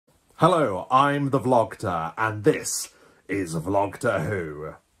Hello, I'm the Vlogtor, and this is Vlogtor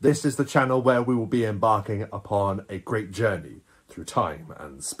Who. This is the channel where we will be embarking upon a great journey through time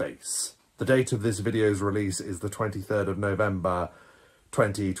and space. The date of this video's release is the 23rd of November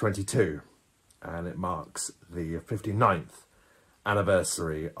 2022, and it marks the 59th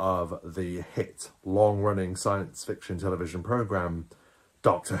anniversary of the hit long-running science fiction television programme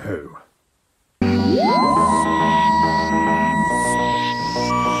Doctor Who.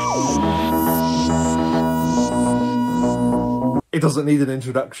 It doesn't need an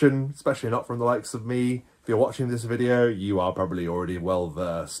introduction, especially not from the likes of me. If you're watching this video, you are probably already well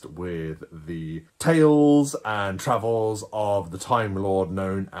versed with the tales and travels of the Time Lord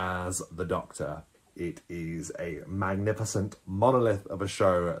known as the Doctor. It is a magnificent monolith of a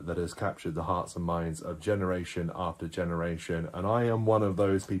show that has captured the hearts and minds of generation after generation, and I am one of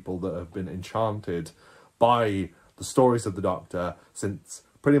those people that have been enchanted by the stories of the Doctor since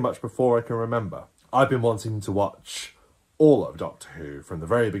pretty much before I can remember. I've been wanting to watch all of Doctor Who from the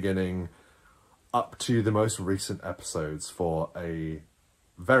very beginning up to the most recent episodes for a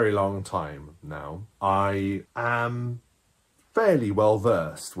very long time now. I am fairly well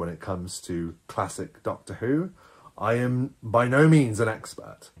versed when it comes to classic Doctor Who. I am by no means an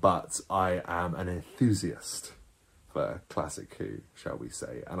expert, but I am an enthusiast for classic Who, shall we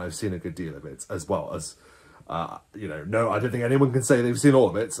say, and I've seen a good deal of it, as well as no, I don't think anyone can say they've seen all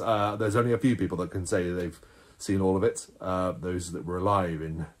of it. There's only a few people that can say they've seen all of it, those that were alive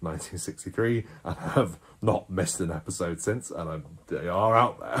in 1963 and have not missed an episode since, and they are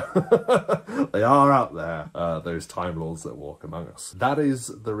out there. They are out there, those Time Lords that walk among us. That is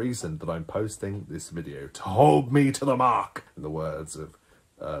the reason that I'm posting this video, to hold me to the mark, in the words of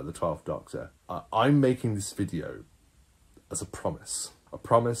the 12th Doctor. I'm making this video as a promise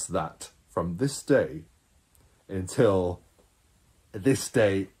that from this day until this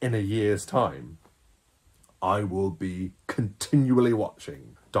day in a year's time, I will be continually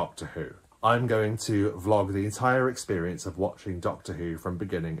watching Doctor Who. I'm going to vlog the entire experience of watching Doctor Who from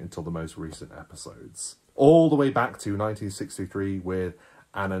beginning until the most recent episodes. All the way back to 1963 with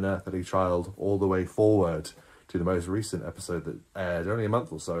An Unearthly Child, all the way forward to the most recent episode that aired only a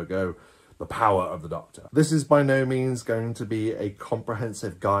month or so ago, The Power of the Doctor. This is by no means going to be a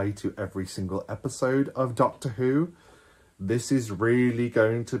comprehensive guide to every single episode of Doctor Who. This is really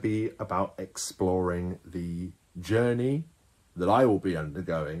going to be about exploring the journey that I will be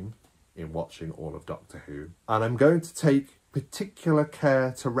undergoing in watching all of Doctor Who. And I'm going to take particular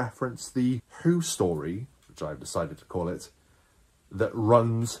care to reference the Who story, which I've decided to call it, that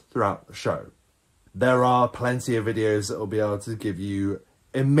runs throughout the show. There are plenty of videos that will be able to give you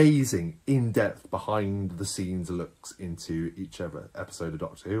amazing in-depth behind-the-scenes looks into each episode of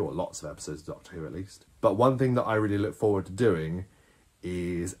Doctor Who, or lots of episodes of Doctor Who at least. But one thing that I really look forward to doing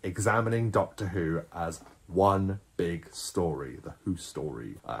is examining Doctor Who as one big story, the Who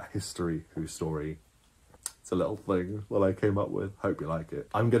story, history Who story. It's a little thing that I came up with. Hope you like it.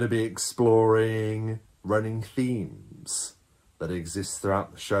 I'm going to be exploring running themes that exists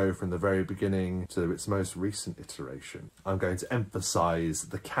throughout the show from the very beginning to its most recent iteration. I'm going to emphasise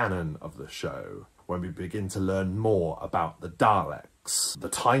the canon of the show when we begin to learn more about the Daleks, the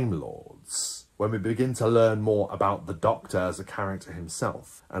Time Lords, when we begin to learn more about the Doctor as a character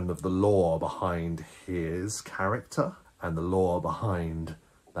himself, and of the lore behind his character, and the lore behind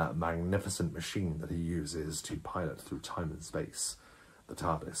that magnificent machine that he uses to pilot through time and space, the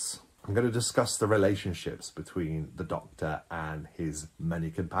TARDIS. I'm going to discuss the relationships between the Doctor and his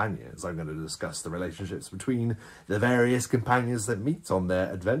many companions. I'm going to discuss the relationships between the various companions that meet on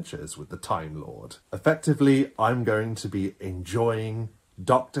their adventures with the Time Lord. Effectively, I'm going to be enjoying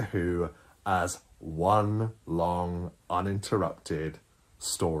Doctor Who as one long, uninterrupted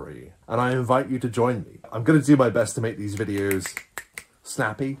story. And I invite you to join me. I'm going to do my best to make these videos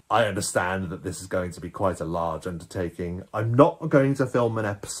snappy. I understand that this is going to be quite a large undertaking. I'm not going to film an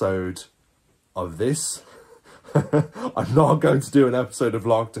episode of this. I'm not going to do an episode of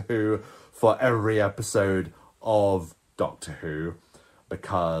Vlogtor Who for every episode of Doctor Who,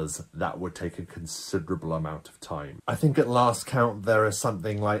 because that would take a considerable amount of time. I think at last count there are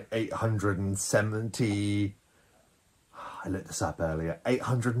something like 870... I looked this up earlier.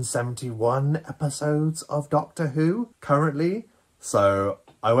 871 episodes of Doctor Who currently. So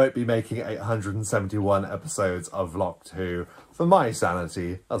I won't be making 871 episodes of Vlogtor Who for my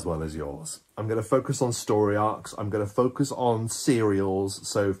sanity as well as yours. I'm going to focus on story arcs. I'm going to focus on serials.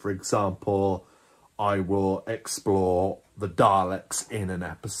 So for example, I will explore the Daleks in an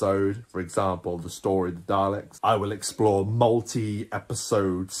episode. For example, the story of the Daleks. I will explore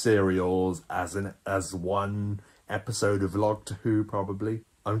multi-episode serials as one episode of Vlogtor Who, probably.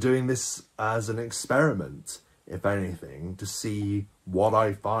 I'm doing this as an experiment, if anything, to see what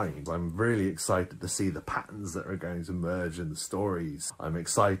I find. I'm really excited to see the patterns that are going to emerge in the stories. I'm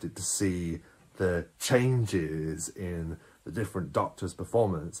excited to see the changes in the different Doctors'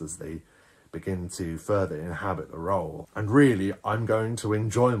 performance as they begin to further inhabit the role. And really, I'm going to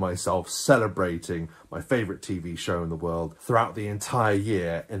enjoy myself celebrating my favourite TV show in the world throughout the entire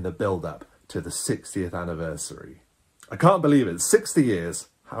year in the build-up to the 60th anniversary. I can't believe it, 60 years,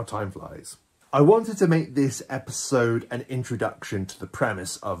 how time flies. I wanted to make this episode an introduction to the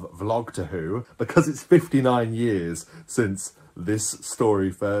premise of Vlogtor because it's 59 years since this story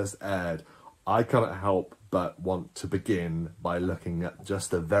first aired. I cannot help but want to begin by looking at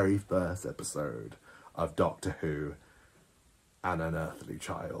just the very first episode of Doctor Who, An Unearthly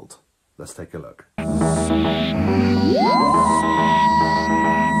Child. Let's take a look.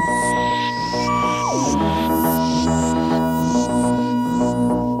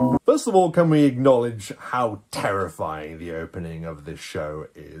 First of all, can we acknowledge how terrifying the opening of this show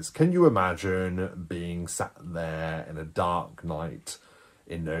is? Can you imagine being sat there in a dark night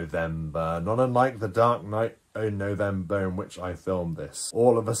in November, not unlike the dark night in November in which I filmed this?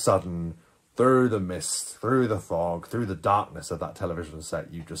 All of a sudden, through the mist, through the fog, through the darkness of that television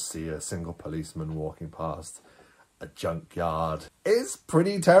set, you just see a single policeman walking past a junkyard. It's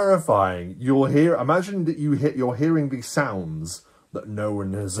pretty terrifying. Imagine that you're hearing these sounds that no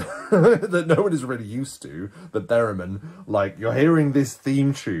one has that no one is really used to, the theremin. Like, you're hearing this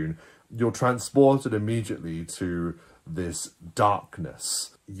theme tune, you're transported immediately to this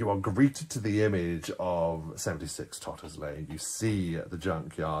darkness. You are greeted to the image of 76 Totters Lane. You see the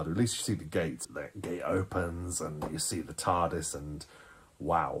junkyard, or at least you see the gate. The gate opens and you see the TARDIS, and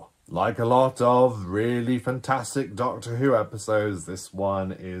wow. Like a lot of really fantastic Doctor Who episodes, this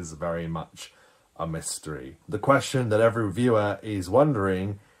one is very much a mystery. The question that every viewer is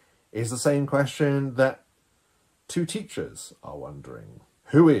wondering is the same question that two teachers are wondering.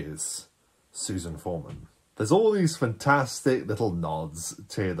 Who is Susan Foreman? There's all these fantastic little nods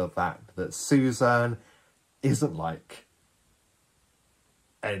to the fact that Susan isn't like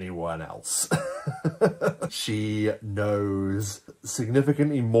anyone else. She knows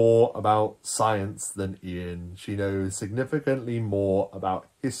significantly more about science than Ian. She knows significantly more about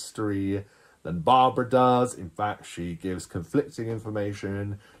history than Barbara does. In fact, she gives conflicting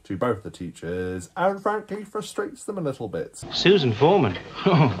information to both the teachers and frankly frustrates them a little bit. Susan Foreman?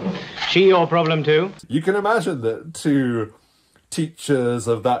 She your problem too? You can imagine that two teachers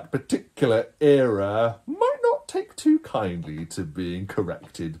of that particular era might not take too kindly to being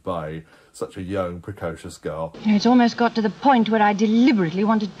corrected by such a young, precocious girl. It's almost got to the point where I deliberately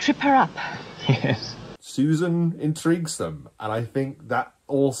want to trip her up. Yes. Susan intrigues them, and I think that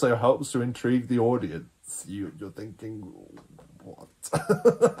also helps to intrigue the audience. You're thinking, what?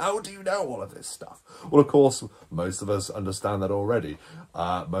 How do you know all of this stuff? Well, of course, most of us understand that already.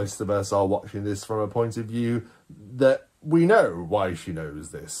 Most of us are watching this from a point of view that we know why she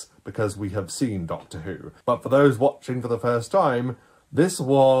knows this, because we have seen Doctor Who. But for those watching for the first time, this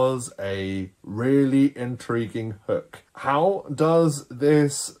was a really intriguing hook. How does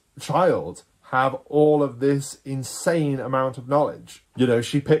this child have all of this insane amount of knowledge? You know,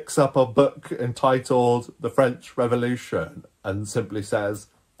 she picks up a book entitled The French Revolution and simply says,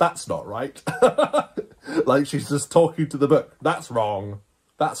 that's not right. Like, she's just talking to the book. That's wrong.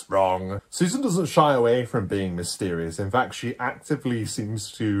 That's wrong. Susan doesn't shy away from being mysterious. In fact, she actively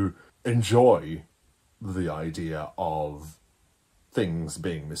seems to enjoy the idea of things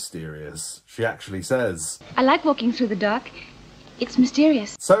being mysterious. She actually says, I like walking through the dark. It's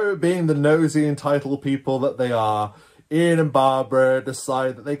mysterious. So, being the nosy, entitled people that they are, Ian and Barbara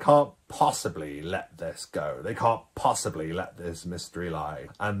decide that they can't possibly let this go. They can't possibly let this mystery lie.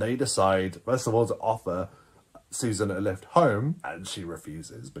 And they decide, first of all, to offer Susan a lift home, and she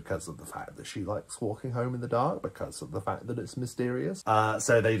refuses because of the fact that she likes walking home in the dark, because of the fact that it's mysterious.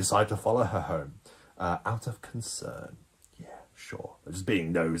 So they decide to follow her home out of concern. Yeah, sure. They're just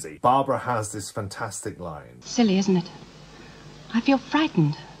being nosy. Barbara has this fantastic line. Silly, isn't it? I feel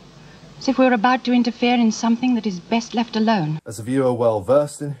frightened, as if we were about to interfere in something that is best left alone. As a viewer well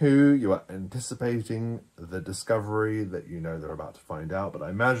versed in Who, you are anticipating the discovery that you know they're about to find out. But I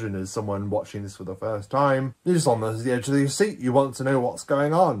imagine as someone watching this for the first time, you're just on the edge of your seat. You want to know what's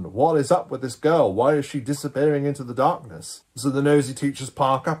going on. What is up with this girl? Why is she disappearing into the darkness? So the nosy teachers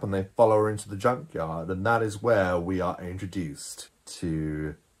park up and they follow her into the junkyard. And that is where we are introduced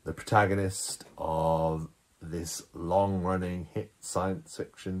to the protagonist of this long-running hit science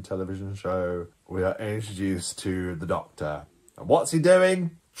fiction television show. We are introduced to the Doctor. And what's he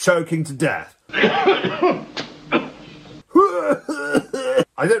doing? Choking to death.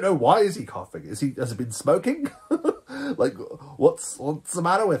 I don't know, why is he coughing? Has he been smoking? Like, what's the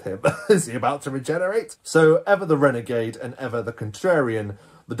matter with him? Is he about to regenerate? So, ever the renegade and ever the contrarian,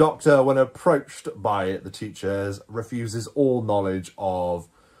 the Doctor, when approached by the teachers, refuses all knowledge of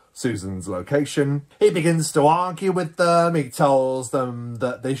Susan's location. He begins to argue with them. He tells them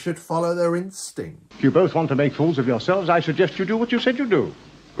that they should follow their instinct. If you both want to make fools of yourselves, I suggest you do what you said you do.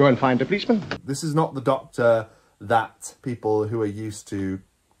 Go and find a policeman. This is not the Doctor that people who are used to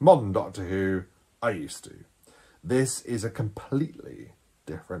modern Doctor Who are used to. This is a completely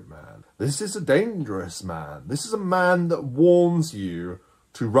different man. This is a dangerous man. This is a man that warns you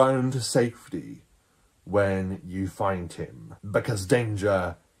to run to safety when you find him, because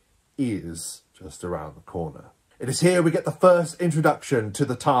danger is just around the corner. It is here we get the first introduction to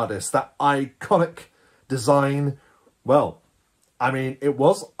the TARDIS, that iconic design. Well, I mean, it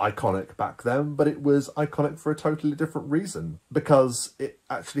was iconic back then, but it was iconic for a totally different reason, because it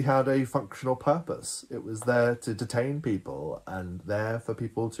actually had a functional purpose. It was there to detain people and there for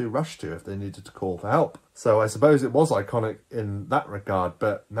people to rush to if they needed to call for help. So I suppose it was iconic in that regard,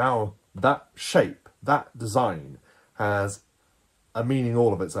 but now that shape, that design, has a meaning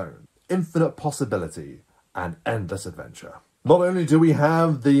all of its own. Infinite possibility and endless adventure. Not only do we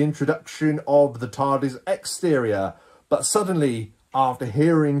have the introduction of the TARDIS exterior, but suddenly, after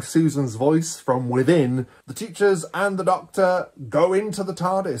hearing Susan's voice from within, the teachers and the Doctor go into the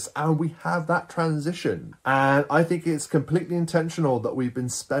TARDIS and we have that transition. And I think it's completely intentional that we've been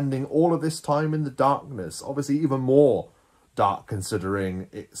spending all of this time in the darkness, obviously even more dark considering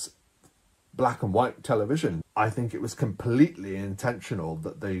it's black and white television. I think it was completely intentional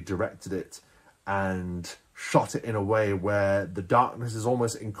that they directed it and shot it in a way where the darkness is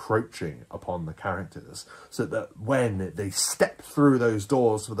almost encroaching upon the characters, so that when they step through those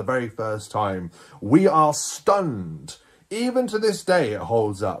doors for the very first time, we are stunned. Even to this day it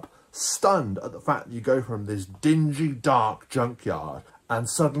holds up. Stunned at the fact that you go from this dingy, dark junkyard and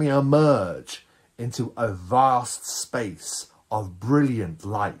suddenly emerge into a vast space of brilliant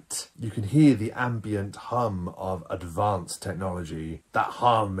light. You can hear the ambient hum of advanced technology. That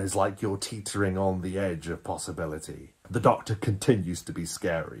hum is like you're teetering on the edge of possibility. The Doctor continues to be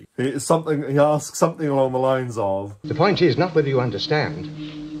scary. He asks something along the lines of, The point is not whether you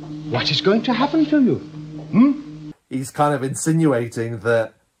understand. What is going to happen to you? He's kind of insinuating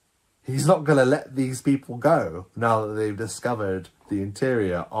that he's not going to let these people go now that they've discovered the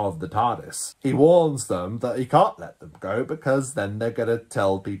interior of the TARDIS. He warns them that he can't let them go because then they're going to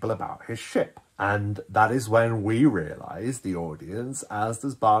tell people about his ship. And that is when we realise, the audience, as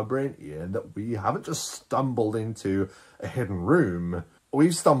does Barbara and Ian, that we haven't just stumbled into a hidden room.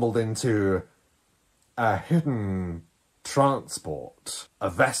 We've stumbled into a hidden transport, a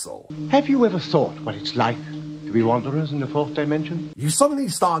vessel. Have you ever thought what it's like to be wanderers in the fourth dimension? You suddenly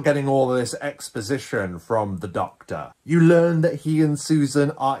start getting all of this exposition from the Doctor. You learn that he and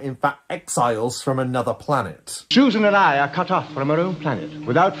Susan are in fact exiles from another planet. Susan and I are cut off from our own planet,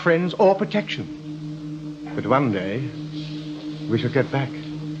 without friends or protection. But one day, we shall get back.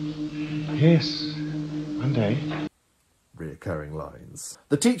 Yes, one day. Reoccurring lines.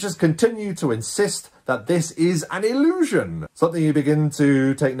 The teachers continue to insist that this is an illusion. Something you begin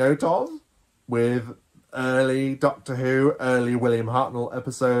to take note of with early Doctor Who, early William Hartnell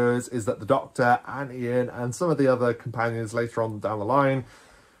episodes, is that the Doctor and Ian and some of the other companions later on down the line,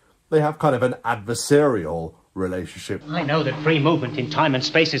 they have kind of an adversarial relationship. I know that free movement in time and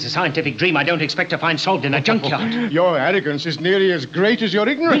space is a scientific dream I don't expect to find solved in a junkyard. Your arrogance is nearly as great as your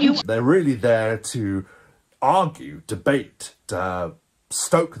ignorance. They're really there to argue, debate, to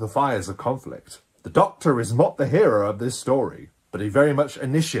stoke the fires of conflict. The Doctor is not the hero of this story, but he very much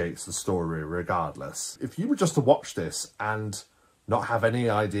initiates the story regardless. If you were just to watch this and not have any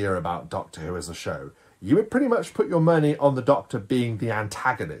idea about Doctor Who as a show, you would pretty much put your money on the Doctor being the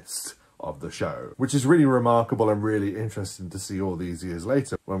antagonist of the show, which is really remarkable and really interesting to see all these years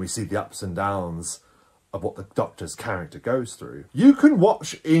later when we see the ups and downs of what the Doctor's character goes through. You can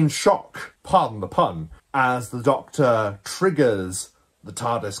watch in shock, pardon the pun, as the Doctor triggers the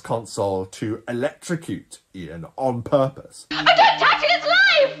TARDIS console to electrocute Ian on purpose. I don't touch it, it's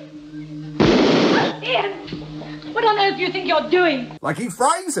live! Ian, what on earth do you think you're doing? Like, he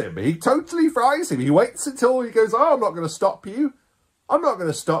fries him. He totally fries him. He waits until he goes, oh, I'm not going to stop you. I'm not going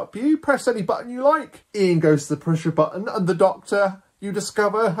to stop you. Press any button you like. Ian goes to push a button and the Doctor, you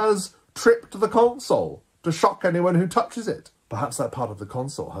discover, has tripped the console to shock anyone who touches it. Perhaps that part of the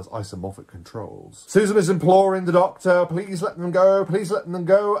console has isomorphic controls. Susan is imploring the Doctor, please let them go, please let them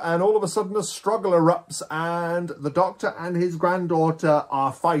go, and all of a sudden a struggle erupts and the Doctor and his granddaughter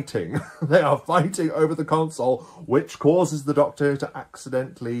are fighting. They are fighting over the console, which causes the Doctor to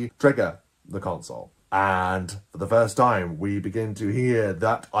accidentally trigger the console. And for the first time, we begin to hear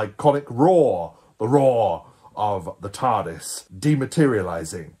that iconic roar, the roar of the TARDIS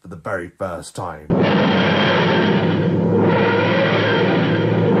dematerializing for the very first time.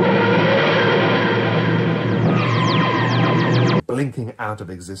 Blinking out of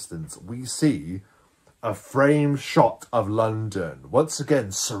existence, we see a framed shot of London, once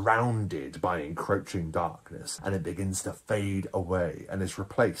again surrounded by encroaching darkness, and it begins to fade away and is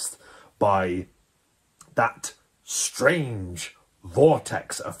replaced by that strange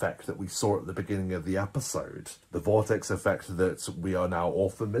vortex effect that we saw at the beginning of the episode. The vortex effect that we are now all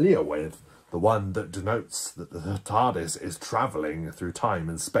familiar with, the one that denotes that the TARDIS is travelling through time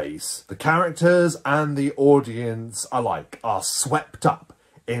and space. The characters and the audience alike are swept up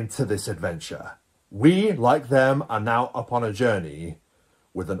into this adventure. We, like them, are now upon a journey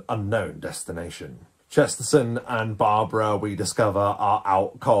with an unknown destination. Chesterton and Barbara, we discover, are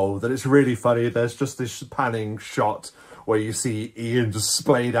out cold, and it's really funny. There's just this panning shot where you see Ian just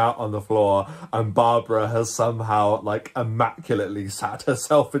splayed out on the floor and Barbara has somehow, like, immaculately sat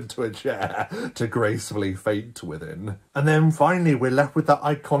herself into a chair to gracefully faint within. And then finally we're left with that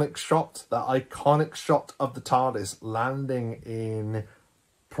iconic shot of the TARDIS landing in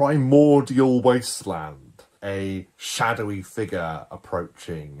primordial wasteland. A shadowy figure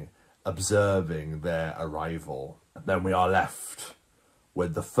approaching, observing their arrival. And then we are left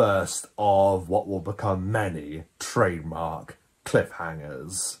with the first of what will become many trademark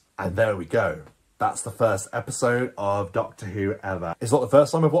cliffhangers. And there we go. That's the first episode of Doctor Who ever. It's not the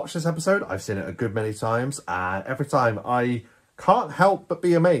first time I've watched this episode. I've seen it a good many times, and every time I can't help but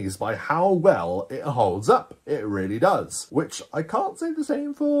be amazed by how well it holds up. It really does. Which I can't say the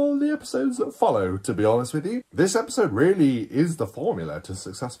same for the episodes that follow, to be honest with you. This episode really is the formula to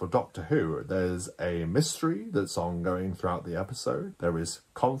successful Doctor Who. There's a mystery that's ongoing throughout the episode. There is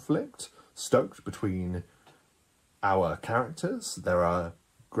conflict stoked between our characters. There are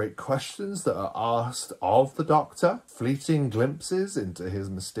great questions that are asked of the Doctor, fleeting glimpses into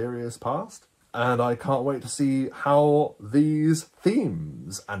his mysterious past. And I can't wait to see how these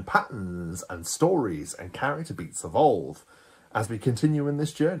themes and patterns and stories and character beats evolve as we continue in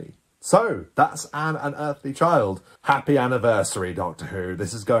this journey. So, that's An Unearthly Child. Happy anniversary, Doctor Who.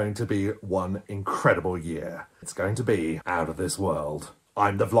 This is going to be one incredible year. It's going to be out of this world.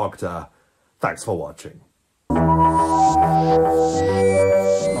 I'm the Vlogtor. Thanks for watching.